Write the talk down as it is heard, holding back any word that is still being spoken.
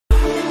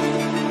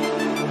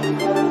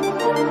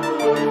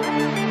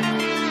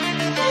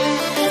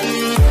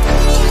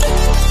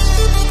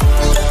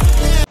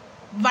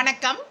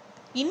வணக்கம்.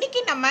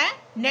 இன்னைக்கு நம்ம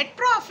net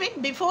profit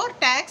before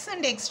dogs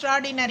and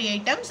extraordinary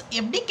items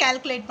எப்படி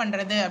கால்குலேட்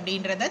பண்ணுறது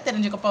அப்படின்றத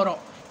தெரிஞ்சுக்க போகிறோம்.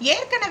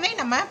 ஏற்கனவே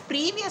நம்ம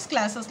previous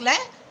கிளாஸஸில்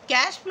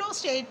cash flow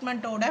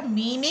ஸ்டேட்மெண்ட்டோட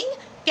meaning,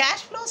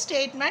 cash flow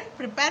statement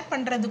prepare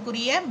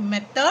பண்ணுறதுக்குரிய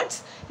methods,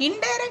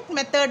 indirect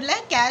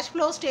மெத்தடில் cash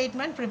flow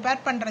statement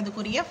prepare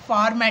பண்ணுறதுக்குரிய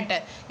format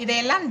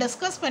இதையெல்லாம்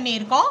டிஸ்கஸ்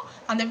பண்ணியிருக்கோம்.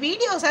 அந்த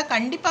வீடியோஸை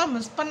கண்டிப்பாக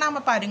மிஸ்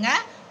பண்ணாமல்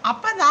பாருங்கள்.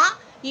 அப்போ தான்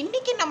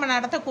இன்றைக்கி நம்ம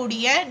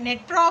நடத்தக்கூடிய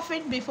net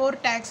profit before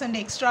tax and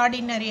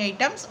extraordinary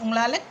items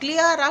உங்களால்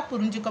கிளியராக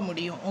புரிஞ்சுக்க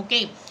முடியும். ஓகே,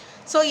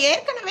 ஸோ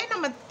ஏற்கனவே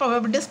நம்ம இப்போ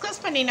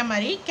டிஸ்கஸ் பண்ணின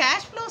மாதிரி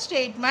cash flow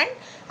statement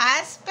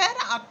ஆஸ்பர்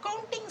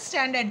accounting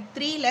standard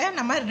 3ல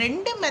நம்ம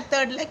 2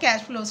 மெத்தடில்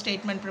கேஷ் ஃப்ளோ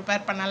ஸ்டேட்மெண்ட்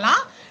ப்ரிப்பேர்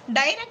பண்ணலாம்.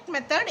 Direct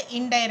method,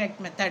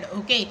 indirect method.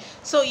 Okay,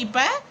 so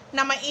இப்போ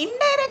நம்ம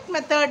இன்டைரக்ட்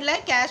மெத்தடில்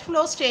கேஷ்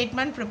ஃப்ளோ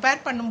ஸ்டேட்மெண்ட்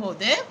ப்ரிப்பேர்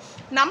பண்ணும்போது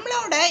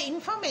நம்மளோட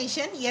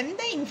இன்ஃபர்மேஷன்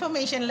எந்த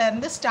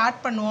இன்ஃபர்மேஷன்லேருந்து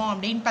ஸ்டார்ட் பண்ணுவோம்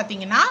அப்படின்னு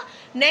பார்த்தீங்கன்னா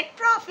net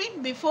profit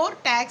before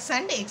tax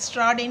and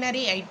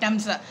extraordinary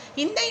items,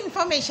 இந்த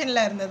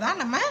இன்ஃபர்மேஷனில் இருந்து தான்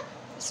நம்ம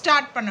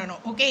ஸ்டார்ட்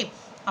பண்ணணும். ஓகே,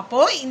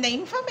 அப்போது இந்த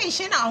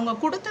இன்ஃபர்மேஷன் அவங்க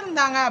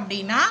கொடுத்துருந்தாங்க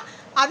அப்படின்னா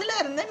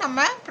அதிலிருந்து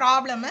நம்ம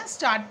ப்ராப்ளமை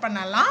ஸ்டார்ட்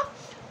பண்ணலாம்.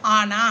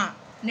 ஆனால்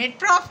net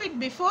profit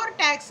before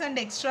tax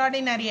and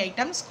extraordinary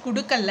items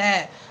கொடுக்கல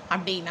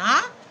அப்படின்னா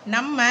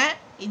நம்ம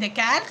இதை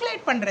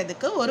கால்குலேட்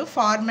பண்ணுறதுக்கு ஒரு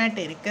ஃபார்மேட்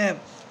இருக்குது.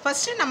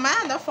 ஃபஸ்ட்டு நம்ம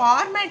அந்த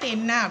ஃபார்மேட்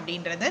என்ன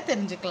அப்படின்றத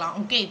தெரிஞ்சுக்கலாம்.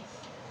 Okay,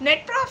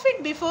 net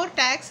profit before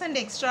tax and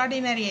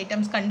extraordinary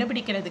items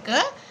கண்டுபிடிக்கிறதுக்கு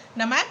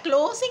நம்ம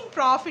க்ளோசிங்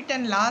ப்ராஃபிட்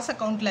அண்ட் லாஸ்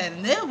அக்கௌண்ட்டில்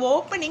இருந்து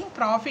ஓப்பனிங்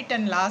ப்ராஃபிட்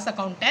அண்ட் லாஸ்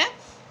அக்கௌண்ட்டை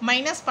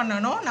மைனஸ்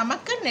பண்ணணும்,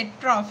 நமக்கு நெட்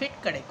ப்ராஃபிட்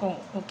கிடைக்கும்.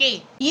 ஓகே,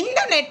 இந்த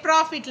நெட்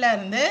ப்ராஃபிட்ல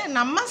இருந்து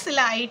நம்ம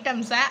சில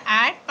ஐட்டம்ஸை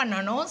ஆட்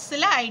பண்ணணும்,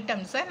 சில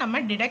ஐட்டம்ஸை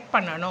நம்ம டிடெக்ட்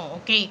பண்ணணும்.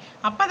 ஓகே,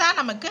 அப்போ தான்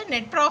நமக்கு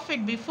net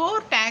profit before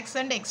tax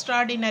and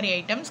extraordinary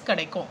items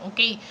கிடைக்கும்.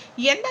 ஓகே,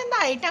 எந்தெந்த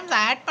ஐட்டம்ஸ்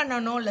ஆட்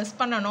பண்ணணும், லெஸ்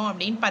பண்ணணும்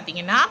அப்படின்னு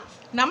பார்த்தீங்கன்னா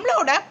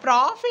நம்மளோட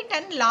ப்ராஃபிட்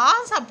அண்ட்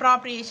லாஸ்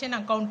அப்ராப்ரியேஷன்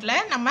அக்கௌண்ட்டில்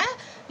நம்ம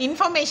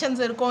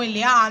இன்ஃபர்மேஷன்ஸ் இருக்கும்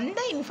இல்லையா, அந்த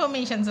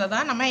இன்ஃபர்மேஷன்ஸை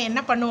தான் நம்ம என்ன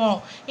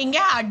பண்ணுவோம்,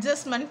 இங்கே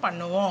அட்ஜஸ்ட்மெண்ட்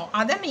பண்ணுவோம்.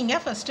 அதை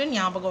நீங்கள் ஃபஸ்ட்டு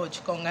ஞாபகம்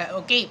வச்சுக்கோங்க.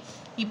 ஓகே,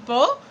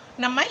 இப்போது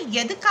நம்ம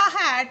எதுக்காக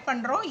ஆட்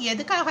பண்ணுறோம்,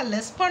 எதுக்காக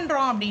லெஸ்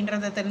பண்ணுறோம்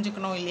அப்படின்றத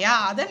தெரிஞ்சுக்கணும் இல்லையா,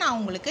 அதை நான்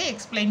உங்களுக்கு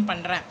எக்ஸ்பிளைன்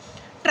பண்ணுறேன்.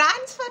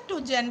 Transfer to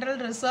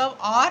general reserve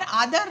R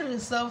other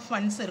reserve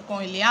funds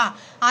இருக்கும் இல்லையா,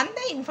 அந்த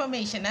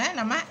இன்ஃபர்மேஷனை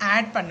நம்ம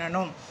ஆட்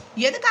பண்ணணும்.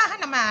 எதுக்காக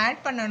நம்ம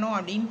ஆட் பண்ணணும்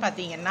அப்படின்னு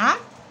பார்த்தீங்கன்னா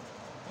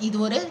இது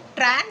ஒரு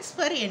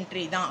ட்ரான்ஸ்ஃபர்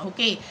என்ட்ரி தான்.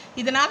 ஓகே,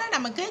 இதனால்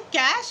நமக்கு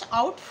கேஷ்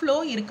அவுட்ஃப்ளோ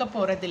இருக்க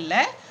போகிறதில்ல,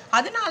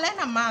 அதனால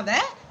நம்ம அதை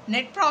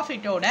நெட்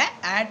ப்ராஃபிட்டோட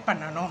ஆட்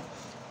பண்ணணும்.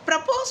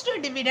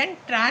 ப்ரப்போஸ்டு டிவிடெண்ட்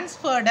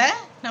ட்ரான்ஸ்ஃபர்டை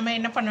நம்ம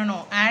என்ன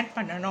பண்ணணும், ஆட்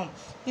பண்ணணும்.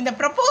 இந்த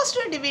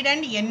ப்ரப்போஸ்டு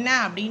டிவிடெண்ட் என்ன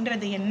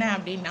அப்படின்றது என்ன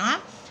அப்படின்னா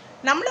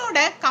நம்மளோட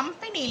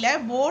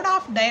கம்பெனியில் போர்ட்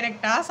ஆஃப்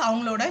டைரக்டர்ஸ்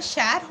அவங்களோட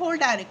ஷேர்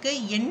ஹோல்டருக்கு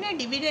என்ன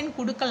டிவிடெண்ட்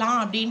கொடுக்கலாம்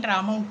அப்படின்ற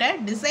அமௌண்ட்டை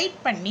டிசைட்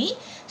பண்ணி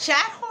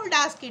ஷேர்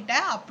ஹோல்டர்ஸ் கிட்ட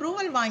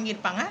அப்ரூவல்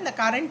வாங்கியிருப்பாங்க. அந்த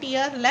கரண்ட்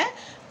இயரில்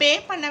பே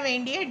பண்ண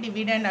வேண்டிய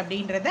டிவிடெண்ட்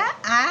அப்படின்றத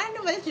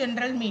ஆனுவல்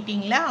ஜென்ரல்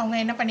மீட்டிங்கில் அவங்க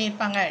என்ன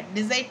பண்ணியிருப்பாங்க,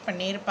 டிசைட்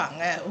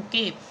பண்ணியிருப்பாங்க.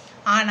 ஓகே,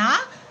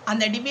 ஆனால்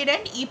அந்த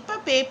டிவிடெண்ட் இப்போ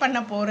பே பண்ண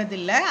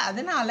போகிறதில்ல,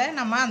 அதனால்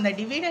நம்ம அந்த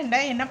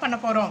டிவிடெண்டை என்ன பண்ண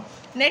போகிறோம்,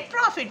 நெட்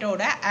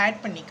ப்ராஃபிட்டோட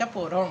ஆட் பண்ணிக்க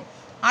போகிறோம்.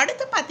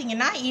 அடுத்து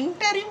பார்த்தீங்கன்னா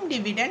இன்டரிம்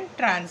டிவிடெண்ட்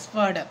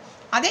ட்ரான்ஸ்ஃபர்டு.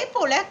 அதே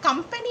போல்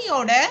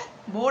கம்பெனியோட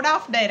போர்ட்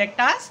ஆஃப்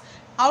டைரக்டர்ஸ்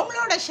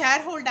அவங்களோட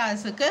ஷேர்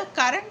ஹோல்டர்ஸுக்கு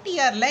கரண்ட்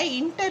இயரில்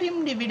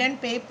இன்டரிம் டிவிடெண்ட்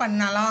பே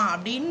பண்ணலாம்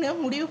அப்படின்னு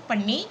முடிவு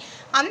பண்ணி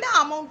அந்த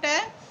அமௌண்ட்டை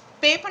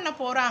பே பண்ண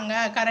போகிறாங்க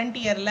கரண்ட்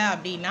இயரில்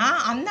அப்படின்னா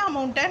அந்த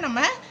அமௌண்ட்டை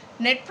நம்ம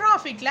நெட்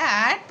ப்ராஃபிட்டில்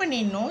ஆட்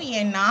பண்ணிடணும்.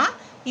 ஏன்னா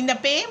இந்த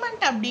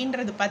பேமெண்ட்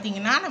அப்படின்றது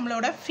பார்த்திங்கன்னா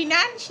நம்மளோட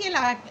ஃபினான்ஷியல்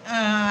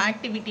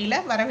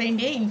ஆக்டிவிட்டியில் வர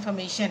வேண்டிய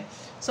இன்ஃபர்மேஷன்.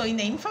 ஸோ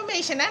இந்த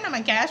இன்ஃபர்மேஷனை நம்ம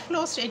கேஷ்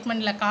ஃப்ளோ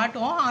ஸ்டேட்மெண்ட்டில்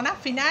காட்டுவோம், ஆனால்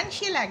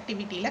ஃபினான்ஷியல்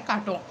ஆக்டிவிட்டியில்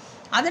காட்டுவோம்.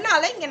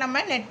 அதனால் இங்கே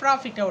நம்ம நெட்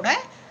ப்ராஃபிட்டோட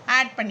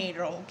ஆட்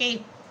பண்ணிடுறோம். ஓகே,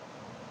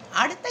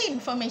 அடுத்த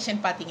இன்ஃபர்மேஷன்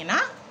பார்த்திங்கன்னா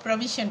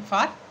ப்ரொவிஷன்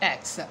ஃபார்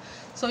டேக்ஸ்.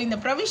 ஸோ இந்த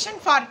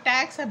ப்ரொவிஷன் ஃபார்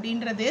டேக்ஸ்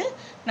அப்படின்றது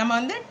நம்ம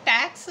வந்து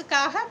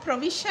டேக்ஸுக்காக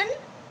ப்ரொவிஷன்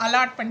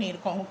அலாட்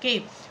பண்ணியிருக்கோம். ஓகே,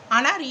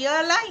 ஆனால்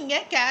ரியலாக இங்கே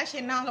கேஷ்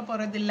என்ன ஆக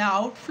போகிறதில்ல,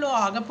 அவுட்ஃப்ளோ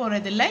ஆக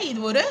போகிறதில்ல.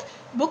 இது ஒரு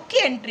புக்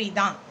என்ட்ரி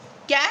தான்,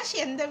 கேஷ்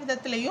எந்த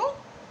விதத்துலையும்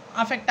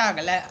அஃபெக்ட்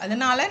ஆகலை,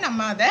 அதனால்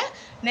நம்ம அதை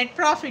நெட்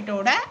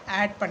ப்ராஃபிட்டோட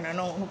ஆட்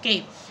பண்ணணும். ஓகே,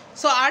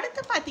 ஸோ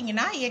அடுத்து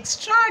பார்த்திங்கன்னா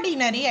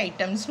எக்ஸ்ட்ராடினரி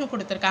ஐட்டம்ஸ்னு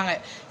கொடுத்துருக்காங்க.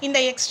 இந்த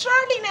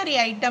எக்ஸ்ட்ராடினரி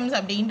ஐட்டம்ஸ்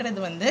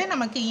அப்படின்றது வந்து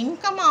நமக்கு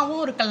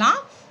இன்கமாகவும்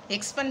இருக்கலாம்,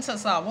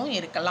 எக்ஸ்பென்சஸாகவும்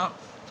இருக்கலாம்.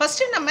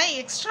 ஃபஸ்ட்டு நம்ம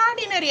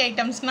எக்ஸ்ட்ராடினரி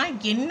ஐட்டம்ஸ்னால்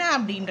என்ன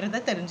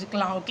அப்படின்றத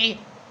தெரிஞ்சுக்கலாம். ஓகே,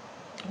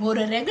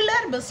 ஒரு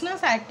ரெகுலர்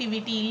பிஸ்னஸ்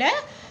ஆக்டிவிட்டியில்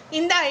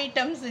இந்த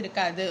ஐட்டம்ஸ்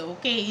இருக்காது.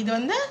 ஓகே, இது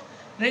வந்து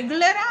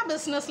ரெகுலராக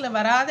பிஸ்னஸில்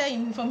வராத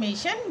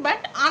இன்ஃபர்மேஷன்,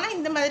 பட் ஆனால்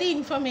இந்த மாதிரி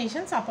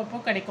இன்ஃபர்மேஷன்ஸ் அப்பப்போ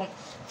கிடைக்கும்.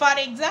 For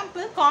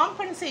example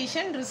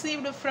compensation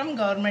received from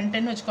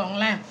கவர்மெண்ட்டுன்னு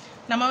வச்சுக்கோங்களேன்.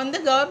 நம்ம வந்து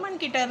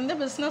கவர்மெண்ட் கிட்ட இருந்து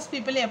பிஸ்னஸ்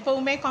பீப்புள்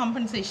எப்போவுமே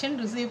காம்பன்சேஷன்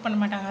ரிசீவ் பண்ண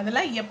மாட்டாங்க,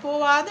 அதெல்லாம்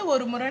எப்போவாவது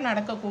ஒரு முறை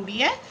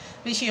நடக்கக்கூடிய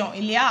விஷயம்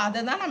இல்லையா,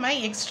 அதை தான் நம்ம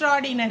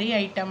எக்ஸ்ட்ராடினரி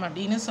ஐட்டம்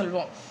அப்படின்னு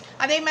சொல்லுவோம்.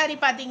 அதே மாதிரி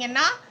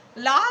பார்த்திங்கன்னா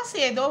லாஸ்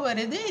ஏதோ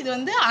வருது, இது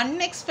வந்து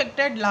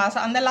அன்எக்ஸ்பெக்டட் லாஸ்.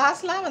 அந்த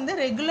லாஸ்லாம் வந்து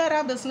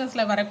ரெகுலராக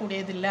பிஸ்னஸில்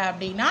வரக்கூடியது இல்லை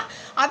அப்படின்னா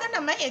அதை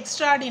நம்ம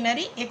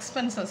எக்ஸ்ட்ராடினரி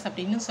எக்ஸ்பென்சஸ்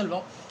அப்படின்னு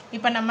சொல்லுவோம்.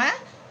 இப்போ நம்ம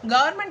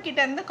கவர்மெண்ட்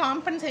கிட்டேருந்து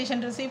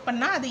காம்பன்சேஷன் ரிசீவ்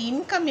பண்ணால் அது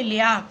இன்கம்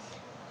இல்லையா?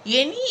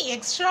 எனி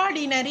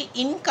எக்ஸ்ட்ராடினரி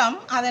இன்கம்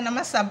அதை நம்ம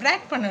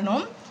சப்ராக்ட்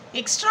பண்ணணும்.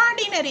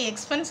 எக்ஸ்ட்ராடினரி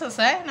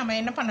எக்ஸ்பென்சஸை நம்ம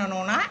என்ன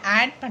பண்ணணும்னா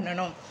ஆட்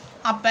பண்ணணும்.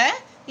 அப்போ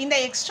இந்த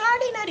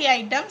எக்ஸ்ட்ராடினரி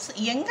ஐட்டம்ஸ்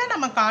எங்கே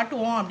நம்ம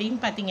காட்டுவோம் அப்படின்னு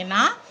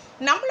பார்த்தீங்கன்னா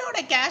நம்மளோட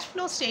கேஷ்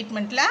ஃப்ளோ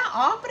ஸ்டேட்மெண்ட்டில்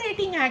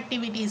ஆப்ரேட்டிங்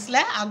ஆக்டிவிட்டீஸில்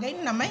அகைன்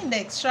நம்ம இந்த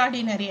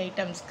எக்ஸ்ட்ராடினரி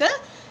ஐட்டம்ஸ்க்கு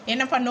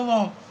என்ன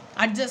பண்ணுவோம்?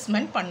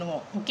 அட்ஜஸ்ட்மெண்ட்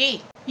பண்ணுவோம். ஓகே,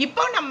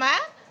 இப்போ நம்ம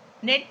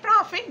net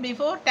profit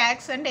before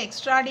tax and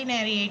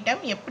extraordinary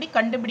item எப்படி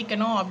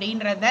கண்டுபிடிக்கணும்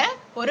அப்படின்றத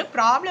ஒரு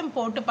ப்ராப்ளம்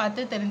போட்டு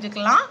பார்த்து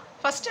தெரிஞ்சுக்கலாம்.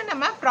 ஃபஸ்ட்டு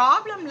நம்ம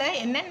ப்ராப்ளமில்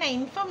என்னென்ன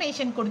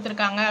இன்ஃபர்மேஷன்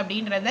கொடுத்துருக்காங்க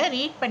அப்படின்றத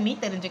ரீட் பண்ணி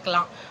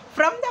தெரிஞ்சுக்கலாம்.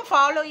 From the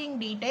following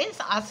details,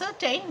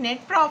 ascertain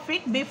net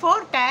profit before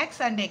tax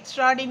and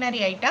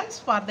extraordinary items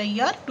for the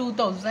year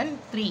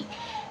 2003.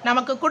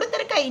 நமக்கு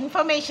கொடுத்துருக்க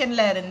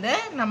இன்ஃபர்மேஷனில் இருந்து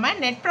நம்ம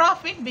net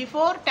profit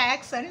before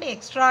tax and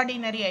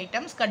extraordinary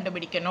items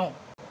கண்டுபிடிக்கணும்.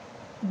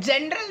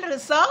 General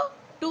reserve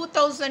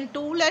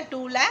 2002ல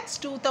 2 lakhs,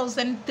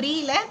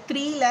 2003ல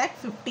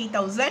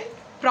 3,50,000.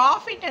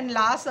 Profit and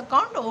loss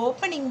account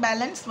opening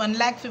balance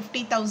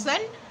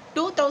 1,50,000.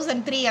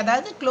 2003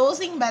 அதாவது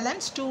closing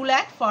balance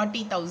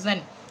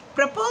 2,40,000.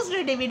 Proposed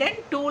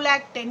dividend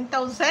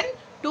 2,10,000.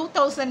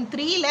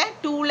 2003ல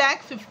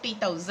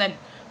 2,50,000.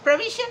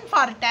 Provision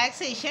for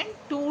taxation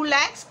 2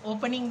 lakhs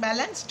opening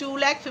balance,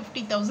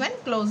 2,50,000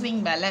 closing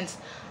balance.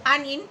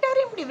 An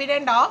interim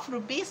dividend of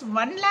rupees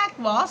 1 lakh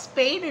was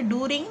paid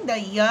during the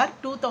year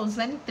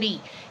 2003.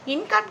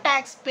 Income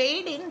tax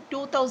paid in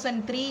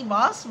 2003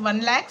 was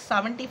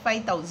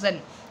 1,75,000.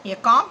 A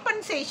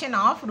compensation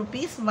of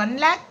rupees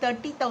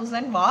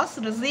 1,30,000 was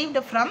received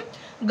from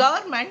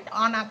government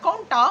on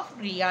account of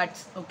rewards.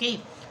 Okay,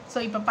 so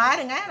இப்போ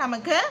பாருங்க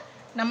நமக்கு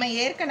நம்ம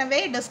ஏற்கனவே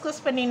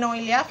discuss பண்ணினோம்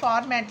இல்லையா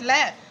ஃபார்மேட்டில்,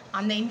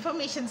 அந்த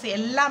informations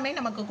எல்லாமே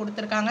நமக்கு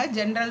கொடுத்துருக்காங்க.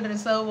 General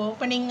reserve,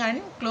 opening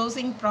and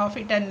closing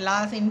profit and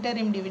loss,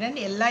 interim dividend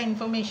எல்லா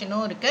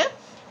இன்ஃபர்மேஷனும் இருக்குது.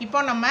 இப்போ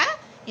நம்ம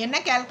என்ன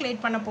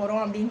கேல்குலேட் பண்ண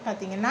போகிறோம் அப்படின்னு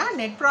பார்த்தீங்கன்னா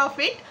net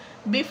profit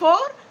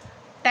before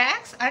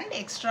tax and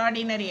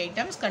extraordinary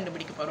items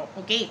கண்டுபிடிக்க போகிறோம்.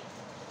 ஓகே,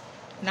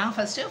 நான்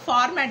ஃபஸ்ட்டு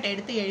ஃபார்மேட்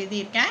எடுத்து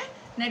எழுதியிருக்கேன்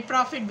net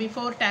profit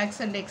before tax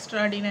and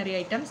extraordinary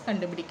items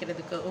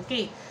கண்டுபிடிக்கிறதுக்கு. ஓகே,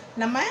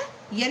 நம்ம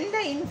எந்த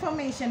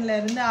இன்ஃபர்மேஷனில்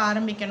இருந்து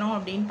ஆரம்பிக்கணும்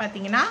அப்படின்னு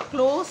பார்த்தீங்கன்னா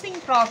க்ளோசிங்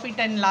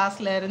ப்ராஃபிட் அண்ட்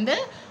லாஸில் இருந்து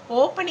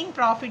ஓப்பனிங்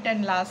ப்ராஃபிட்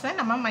அண்ட் லாஸை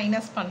நம்ம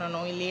மைனஸ்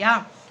பண்ணணும் இல்லையா?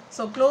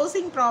 So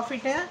closing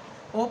profit,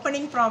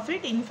 opening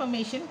profit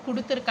information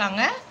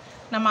கொடுத்துருக்காங்க,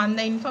 நம்ம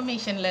அந்த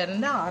இன்ஃபர்மேஷனில்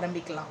இருந்து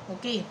ஆரம்பிக்கலாம்.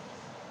 Okay,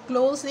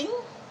 closing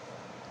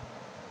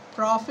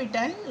profit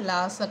and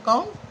loss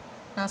account,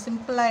 நான்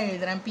சிம்பிளாக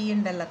எழுதுகிறேன்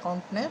P&L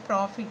அக்கௌண்ட்னு.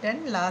 Profit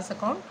and loss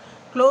account,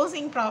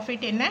 closing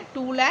profit என்ன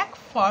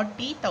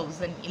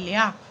 2,40,000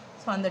 இல்லையா?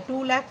 ஸோ அந்த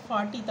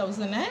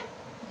 2,40,000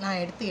 நான்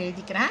எடுத்து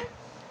எழுதிக்கிறேன்.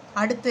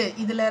 அடுத்து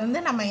இதிலேருந்து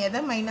நம்ம எதை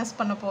மைனஸ்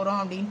பண்ண போகிறோம்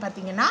அப்படின்னு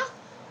பார்த்தீங்கன்னா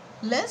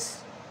less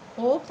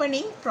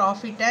opening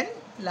profit and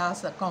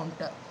loss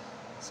account.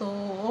 So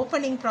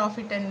opening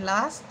profit and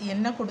loss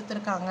என்ன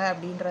கொடுத்துருக்காங்க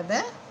அப்படின்றத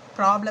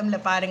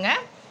ப்ராப்ளமில்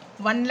பாருங்கள்.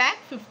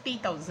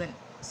 1,50,000.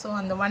 ஸோ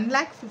அந்த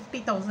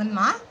 1,50,000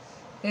 நான்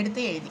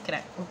எடுத்து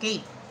எழுதிக்கிறேன். ஓகே,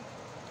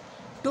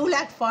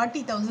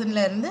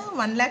 2,40,000லேருந்து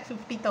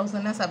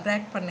 1,50,000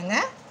 சப்ராக்ட்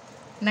பண்ணுங்கள்,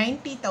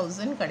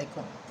 90,000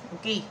 கிடைக்கும்.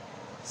 ஓகே,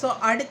 ஸோ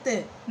அடுத்து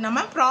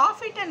நம்ம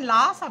ப்ராஃபிட் அண்ட்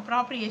லாஸ்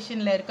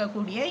அப்ராப்ரியேஷனில்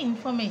இருக்கக்கூடிய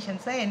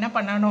இன்ஃபர்மேஷன்ஸை என்ன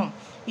பண்ணணும்,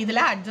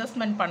 இதில்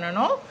அட்ஜஸ்ட்மெண்ட்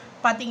பண்ணணும்.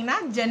 பார்த்தீங்கன்னா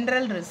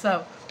general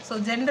reserve. So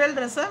general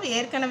reserve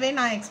ஏற்கனவே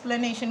நான்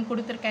எக்ஸ்ப்ளனேஷன்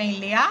கொடுத்துருக்கேன்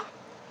இல்லையா?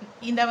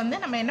 இதை வந்து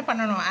நம்ம என்ன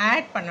பண்ணணும்,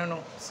 ஆட்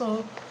பண்ணணும். So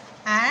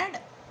add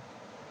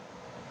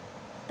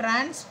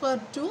transfer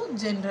to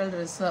general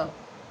reserve.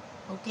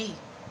 Okay,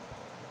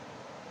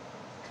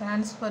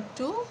 transfer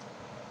to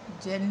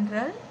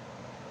general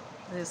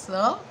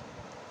reserve.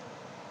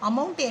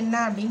 Amount என்ன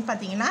அப்படின்னு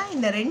பார்த்தீங்கன்னா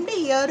இந்த 2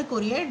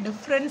 இயருக்குரிய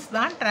டிஃப்ரென்ஸ்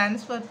தான்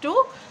ட்ரான்ஸ்ஃபர் டு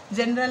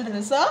ஜென்ரல்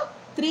ரிசர்வ்.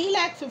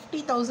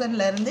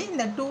 3,50,000லேருந்து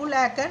இந்த 2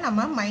 லேக்கை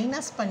நம்ம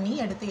மைனஸ் பண்ணி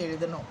எடுத்து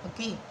எழுதணும்.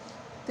 ஓகே,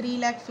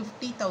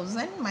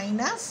 3,50,000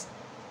 மைனஸ்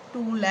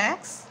 2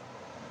 லேக்ஸ்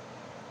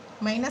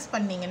மைனஸ்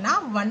பண்ணிங்கன்னா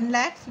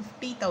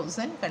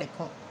 1,50,000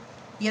 கிடைக்கும்.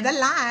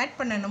 எதெல்லாம் ஆட்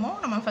பண்ணணுமோ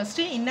நம்ம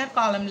ஃபஸ்ட்டு இன்னர்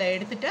காலமில்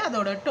எடுத்துகிட்டு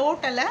அதோட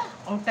டோட்டலை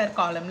அவுட்டர்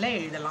காலமில்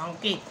எழுதலாம்.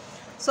 ஓகே,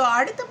 ஸோ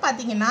அடுத்து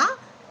பார்த்தீங்கன்னா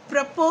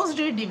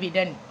ப்ரப்போஸ்டு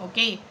டிவிடெண்ட்.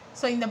 ஓகே,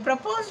 ஸோ இந்த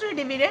ப்ரப்போஸ்டு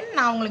டிவிடெண்ட்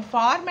நான் உங்களுக்கு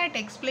ஃபார்மேட்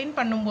எக்ஸ்பிளைன்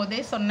பண்ணும்போதே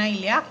சொன்னேன்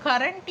இல்லையா?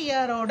 கரண்ட்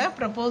இயரோட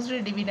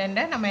ப்ரப்போஸ்டு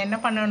டிவிடெண்டை நம்ம என்ன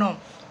பண்ணணும்,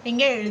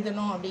 இங்கே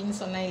எழுதணும் அப்படின்னு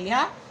சொன்னேன்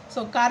இல்லையா?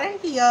 ஸோ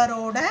கரண்ட்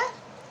இயரோட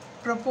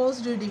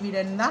ப்ரப்போஸ்டு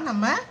டிவிடெண்ட் தான்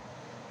நம்ம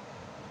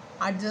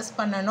அட்ஜஸ்ட்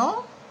பண்ணணும்.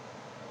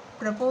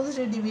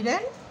 ப்ரப்போஸ்டு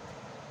டிவிடெண்ட்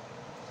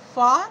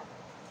ஃபார்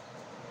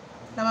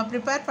நம்ம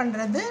ப்ரிப்பேர்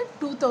பண்ணுறது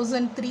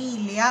 2003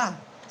 இல்லையா?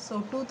 ஸோ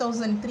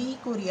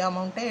 2003க்குரிய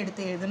அமௌண்ட்டை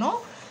எடுத்து எழுதணும்.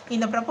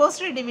 இந்த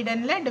ப்ரப்போஸ்டு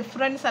டிவிடெண்டில்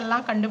டிஃப்ரென்ஸ்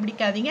எல்லாம்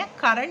கண்டுபிடிக்காதீங்க.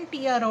 கரண்ட்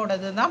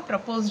இயரோடது தான்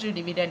proposed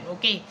dividend.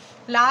 Okay,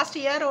 last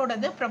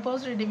இயரோடது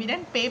proposed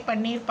dividend பே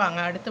பண்ணியிருப்பாங்க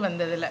அடுத்து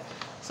வந்ததில்.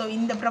 ஸோ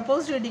இந்த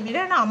ப்ரப்போஸ்டு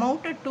டிவிடெண்ட்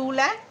அமௌண்ட்டு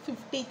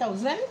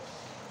 2,50,000.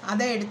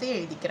 அதை எடுத்து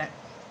எழுதிக்கிறேன்.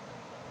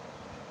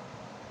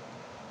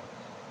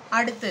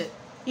 அடுத்து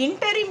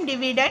interim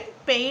dividend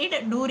paid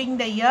during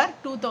the year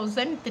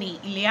 2003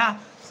 இல்லையா?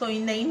 ஸோ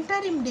இந்த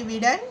இன்டரிம்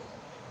டிவிடெண்ட்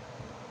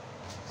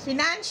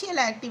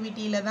ஃபினான்ஷியல்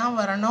ஆக்டிவிட்டியில் தான்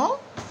வரணும்.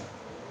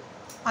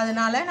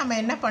 அதனால் நம்ம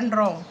என்ன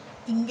பண்ணுறோம்,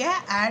 இங்கே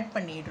ஆட்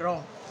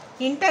பண்ணிடுறோம்.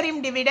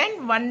 இன்டரிம் டிவிடெண்ட்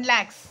 1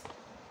 lakhs,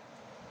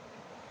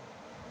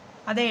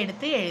 அதை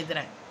எடுத்து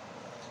எழுதுகிறேன்.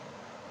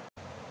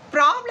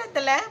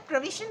 ப்ராப்ளத்தில்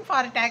ப்ரொவிஷன்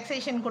ஃபார்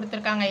டாக்ஸேஷன்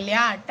கொடுத்துருக்காங்க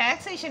இல்லையா?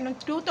 டாக்ஸேஷன்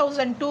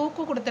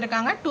 2002க்கும்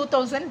கொடுத்துருக்காங்க,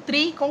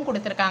 2003க்கும்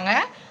கொடுத்துருக்காங்க.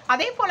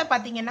 அதே போல்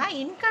பார்த்தீங்கன்னா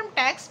இன்கம்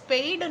டேக்ஸ்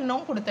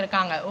பெய்டுன்னும்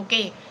கொடுத்துருக்காங்க.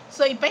 ஓகே,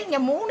 ஸோ இப்போ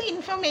இங்கே 3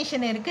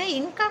 இன்ஃபர்மேஷன் இருக்குது.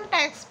 இன்கம்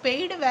டேக்ஸ்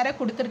பெய்டு வேறு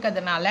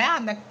கொடுத்துருக்கிறதுனால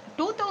அந்த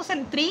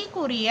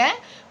 2003க்குரிய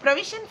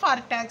ப்ரொவிஷன்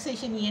ஃபார்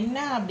டாக்ஸேஷன் என்ன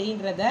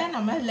அப்படின்றத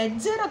நம்ம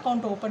லெட்ஜர்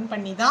அக்கௌண்ட் ஓப்பன்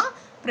பண்ணி தான்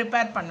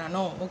ப்ரிப்பேர்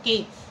பண்ணணும். ஓகே,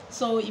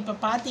 ஸோ இப்போ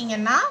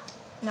பார்த்தீங்கன்னா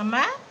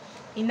நம்ம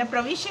இந்த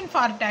provision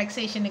for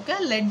டாக்ஸேஷனுக்கு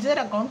ledger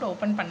account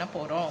open பண்ண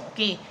போகிறோம்.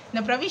 ஓகே,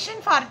 இந்த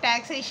ப்ரொவிஷன் ஃபார்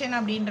டாக்ஸேஷன்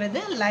அப்படின்றது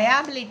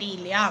லயாபிலிட்டி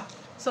இல்லையா?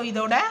 ஸோ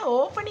இதோட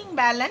ஓப்பனிங்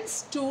பேலன்ஸ்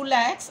 2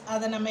 lakhs.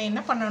 அதை நம்ம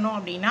என்ன பண்ணணும்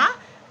அப்படின்னா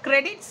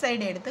கிரெடிட்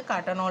சைடு எடுத்து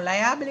காட்டணும்.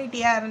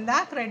 லயாபிலிட்டியாக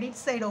இருந்தால்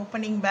கிரெடிட் சைடு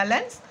ஓப்பனிங்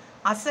பேலன்ஸ்,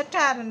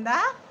 அசட்டாக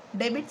இருந்தால்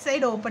டெபிட்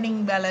சைடு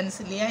ஓப்பனிங் பேலன்ஸ்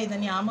இல்லையா? இதை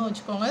ஞாபகம்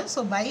வச்சுக்கோங்க. ஸோ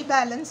பை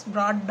பேலன்ஸ்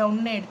ப்ராட்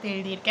டவுன்னு எடுத்து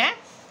எழுதியிருக்கேன்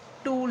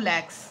 2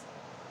 lakhs.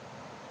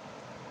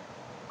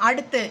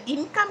 அடுத்து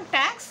இன்கம்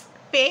டேக்ஸ்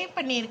பே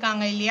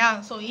பண்ணியிருக்காங்க இல்லையா?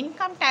 ஸோ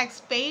இன்கம் டேக்ஸ்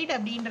பெய்டு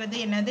அப்படின்றது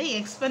என்னது,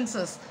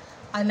 எக்ஸ்பென்சஸ்.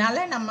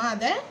 அதனால் நம்ம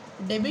அதை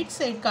டெபிட்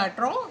சைடு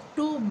காட்டுறோம்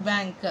டு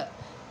பேங்க்கு.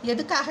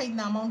 எதுக்காக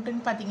இந்த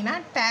அமௌண்ட்டுன்னு பார்த்தீங்கன்னா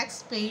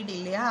டேக்ஸ் பெய்டு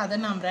இல்லையா? அதை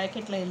நான்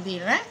ப்ராக்கெட்டில்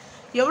எழுதிடுறேன்.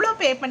 எவ்வளோ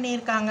பே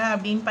பண்ணியிருக்காங்க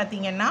அப்படின்னு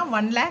பார்த்தீங்கன்னா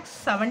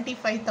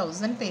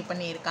 1,75,000 பே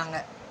பண்ணியிருக்காங்க.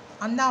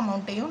 அந்த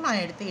அமௌண்ட்டையும்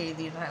நான் எடுத்து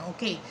எழுதிடுறேன்.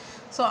 ஓகே,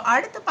 ஸோ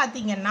அடுத்து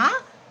பார்த்தீங்கன்னா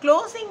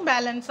closing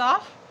balance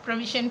of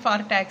provision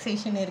for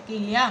taxation இருக்குது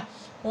இல்லையா?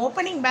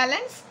 ஓப்பனிங்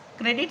பேலன்ஸ்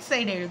கிரெடிட்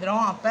சைடு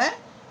எழுதுகிறோம். அப்போ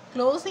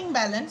க்ளோசிங்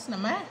பேலன்ஸ்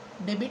நம்ம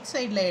டெபிட்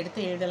சைடில்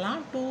எடுத்து எழுதலாம்.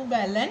 2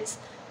 balance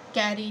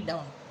carry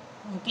down.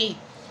 Okay,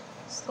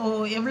 so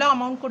எவ்வளோ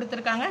அமௌண்ட்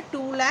கொடுத்துருக்காங்க,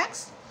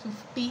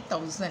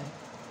 2,50,000.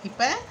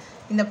 இப்போ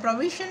இந்த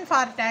ப்ரொவிஷன்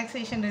ஃபார்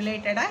டாக்ஸேஷன்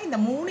ரிலேட்டடாக இந்த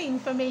 3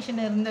 இன்ஃபர்மேஷன்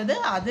இருந்தது.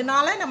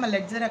 அதனால நம்ம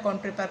லெட்ஜர்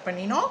அக்கௌண்ட் ப்ரிப்பேர்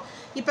பண்ணினோம்.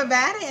 இப்போ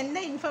வேறு எந்த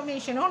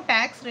இன்ஃபர்மேஷனும்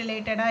டேக்ஸ்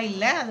ரிலேட்டடாக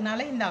இல்லை. அதனால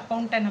இந்த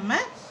அக்கௌண்ட்டை நம்ம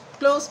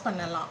க்ளோஸ்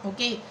பண்ணலாம்.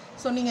 ஓகே,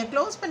 ஸோ நீங்கள்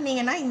க்ளோஸ்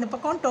பண்ணிங்கன்னா இந்த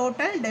பக்கம்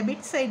டோட்டல்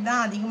டெபிட் சைட்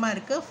தான் அதிகமாக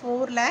இருக்குது.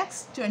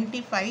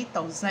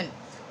 4,25,000.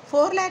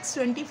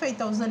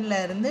 4,25,000ல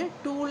இருந்து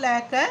 2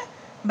 lakh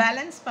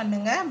பேலன்ஸ்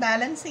பண்ணுங்கள்.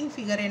 பேலன்சிங்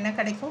ஃபிகர் என்ன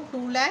கிடைக்கும்,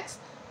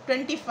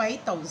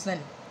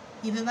 2,25,000.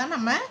 இதுதான்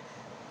நம்ம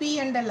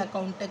P&L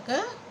அக்கௌண்ட்டுக்கு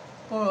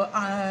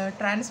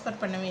ட்ரான்ஸ்ஃபர்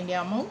பண்ண வேண்டிய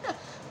அமௌண்ட்,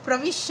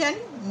 ப்ரொவிஷன்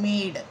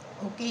மேடு.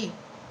 ஓகே,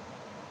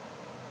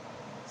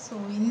 ஸோ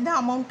இந்த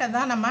அமௌண்ட்டை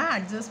தான் நம்ம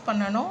அட்ஜஸ்ட்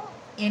பண்ணணும்.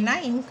 ஏன்னா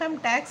இன்கம்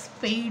டேக்ஸ்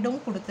பெய்டும்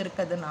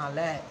கொடுத்துருக்கிறதுனால.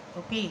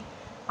 ஓகே,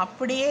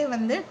 அப்படியே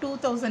வந்து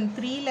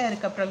 2003ல்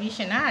இருக்க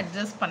ப்ரொவிஷனை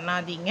அட்ஜஸ்ட்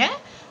பண்ணாதீங்க.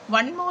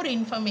 1 more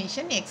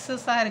இன்ஃபர்மேஷன்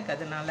எக்ஸஸாக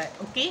இருக்கிறதுனால.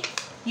 ஓகே,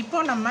 இப்போ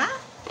நம்ம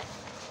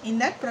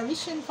இந்த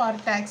ப்ரொவிஷன் ஃபார்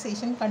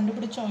டாக்ஸேஷன்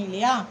கண்டுபிடிச்சோம்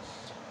இல்லையா?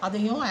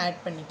 அதையும்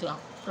ஆட்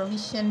பண்ணிக்கலாம்.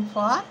 ப்ரொவிஷன்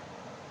ஃபார்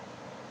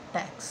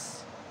டேக்ஸ்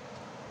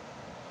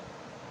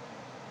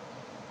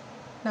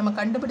நம்ம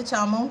கண்டுபிடிச்ச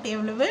அமௌண்ட்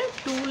எவ்வளவு,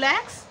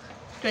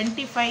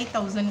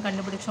 2,25,000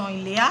 கண்டுபிடிச்சோம்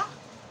இல்லையா?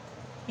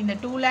 இந்த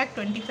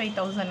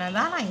 2,25,000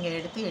 தான் நான் இங்கே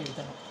எடுத்து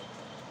எழுதணும்.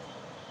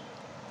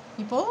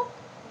 இப்போது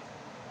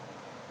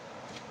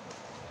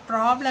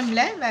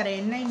ப்ராப்ளமில் வேறு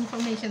என்ன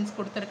இன்ஃபர்மேஷன்ஸ்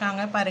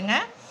கொடுத்துருக்காங்க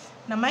பாருங்கள்.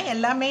 நம்ம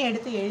எல்லாமே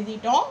எடுத்து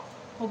எழுதிட்டோம்.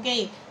 ஓகே,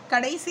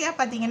 கடைசியாக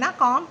பார்த்தீங்கன்னா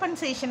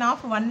காம்பன்சேஷன்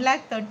ஆஃப்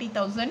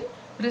 1,30,000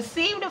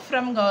 ரிசீவ்டு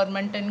ஃப்ரம்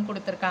கவர்மெண்ட்டுன்னு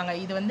கொடுத்துருக்காங்க.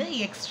 இது வந்து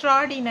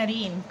எக்ஸ்ட்ராடினரி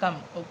இன்கம்.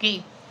 ஓகே,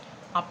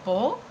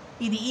 அப்போது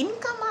இது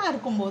இன்கமாக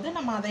இருக்கும்போது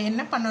நம்ம அதை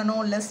என்ன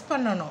பண்ணணும், லெஸ்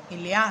பண்ணணும்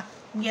இல்லையா?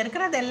 இங்கே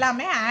இருக்கிறது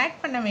எல்லாமே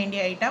ஆட் பண்ண வேண்டிய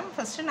ஐட்டம்.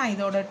 ஃபஸ்ட்டு நான்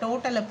இதோட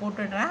டோட்டலை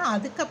போட்டுடுறேன்.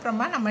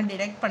 அதுக்கப்புறமா நம்ம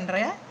டிடெக்ட் பண்ணுற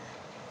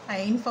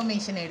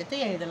இன்ஃபர்மேஷன் எடுத்து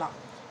எழுதலாம்.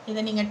 இதை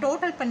நீங்கள்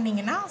டோட்டல்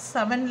பண்ணிங்கன்னா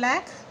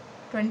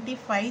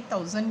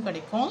 7,25,000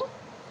 கிடைக்கும்.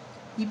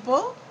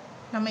 இப்போது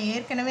நம்ம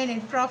ஏற்கனவே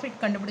நெட்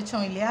ப்ராஃபிட்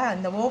கண்டுபிடிச்சோம் இல்லையா?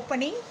 இந்த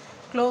ஓப்பனிங்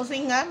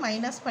க்ளோசிங்கை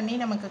மைனஸ் பண்ணி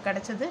நமக்கு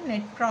கிடச்சது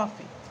நெட்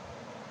ப்ராஃபிட்.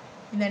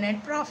 இந்த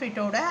நெட்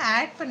ப்ராஃபிட்டோட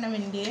ஆட் பண்ண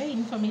வேண்டிய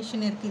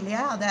இன்ஃபர்மேஷன் இருக்குது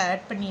இல்லையா? அதை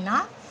ஆட் பண்ணினா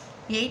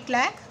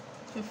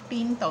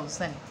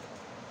 8,15,000.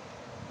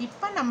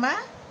 இப்போ நம்ம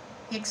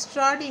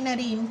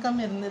எக்ஸ்ட்ராடினரி இன்கம்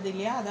இருந்தது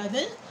இல்லையா?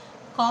 அதாவது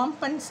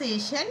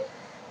காம்பன்சேஷன்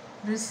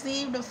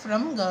ரிசீவ்டு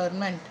ஃப்ரம்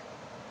கவர்மெண்ட்.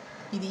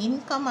 இது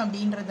இன்கம்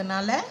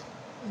அப்படின்றதுனால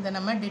இதை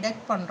நம்ம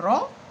டிடெக்ட்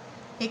பண்ணுறோம்.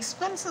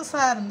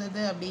 எக்ஸ்பென்சஸாக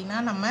இருந்தது அப்படின்னா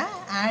நம்ம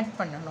ஆட்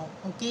பண்ணணும்.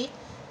 ஓகே,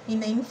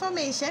 இந்த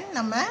இன்ஃபர்மேஷன்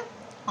நம்ம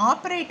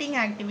ஆப்ரேட்டிங்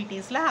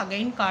ஆக்டிவிட்டீஸில்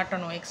அகைன்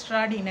காட்டணும்.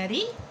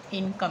 Extraordinary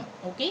income.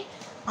 ஓகே,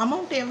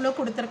 அமௌண்ட் எவ்வளோ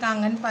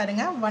கொடுத்துருக்காங்கன்னு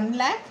பாருங்கள்,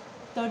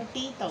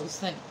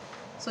 1,30,000.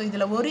 ஸோ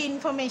இதில் ஒரு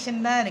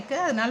இன்ஃபர்மேஷன் தான்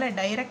இருக்குது, அதனால்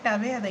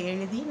டைரெக்டாகவே அதை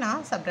எழுதி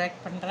நான்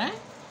சப்ராக்ட் பண்ணுறேன்.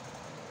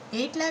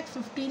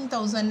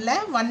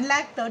 8,15,000ல்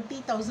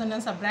 1,30,000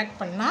 சப்ராக்ட்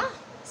பண்ணால்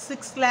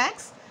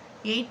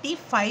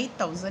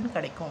 6,85,000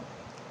 கிடைக்கும்.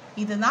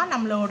 இதுதான்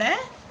நம்மளோட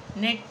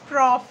net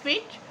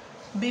profit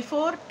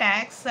before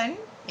tax and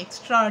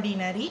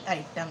extraordinary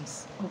items.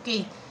 Okay,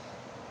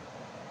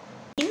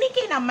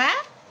 இன்றைக்கி நம்ம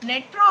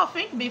net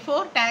profit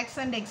before tax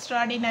and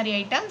extraordinary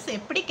items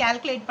எப்படி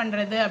கால்குலேட்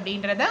பண்ணுறது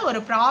அப்படின்றத ஒரு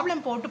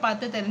ப்ராப்ளம் போட்டு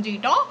பார்த்து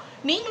தெரிஞ்சுக்கிட்டோம்.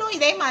 நீங்களும்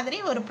இதே மாதிரி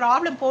ஒரு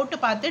ப்ராப்ளம் போட்டு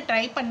பார்த்து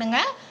ட்ரை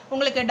பண்ணுங்கள்.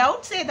 உங்களுக்கு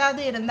டவுட்ஸ்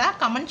ஏதாவது இருந்தால்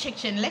கமெண்ட்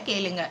செக்ஷனில்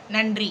கேளுங்க.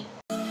 நன்றி.